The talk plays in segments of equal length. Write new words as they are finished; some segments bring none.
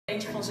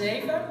eentje van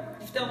 7.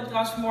 Die vertelde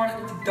trouwens vanmorgen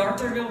dat hij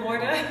darter wil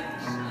worden.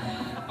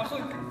 Maar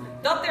goed,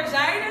 dat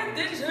terzijde.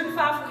 Dit is hun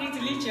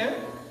favoriete liedje.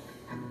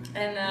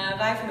 En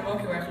wij vinden hem ook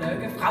heel erg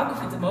leuk. En Vrouwke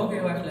vindt hem ook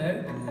heel erg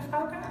leuk. Hè,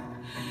 Vrouwke?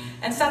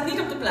 En het staat niet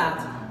op de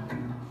plaat.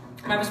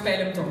 Maar we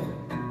spelen hem toch.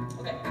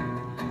 Oké.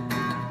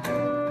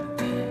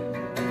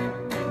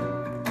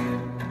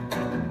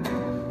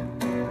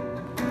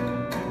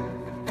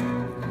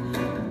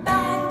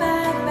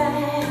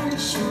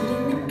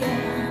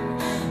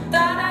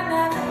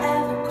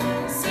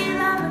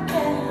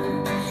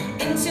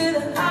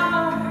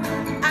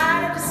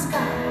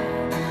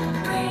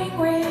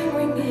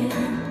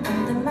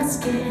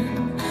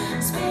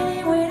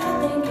 Spinning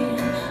without thinking,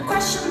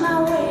 question my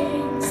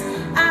wings,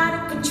 out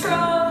of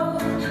control,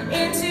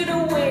 into the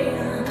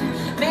wind,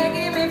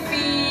 making me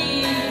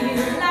feel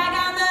like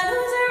I'm the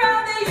loser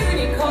of the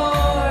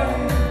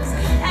unicorns.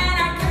 And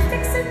I can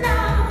fix it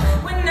now,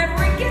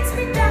 whenever it gets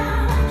me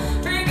down,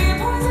 drinking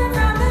poison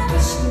from the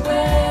wishing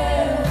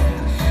well.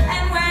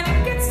 And when it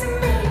gets to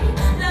me,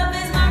 love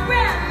is my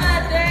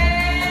remedy.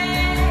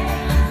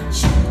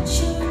 Shoot,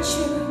 shoot,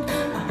 shoot,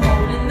 I'm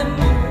holding the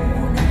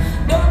moon.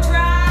 Don't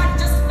try.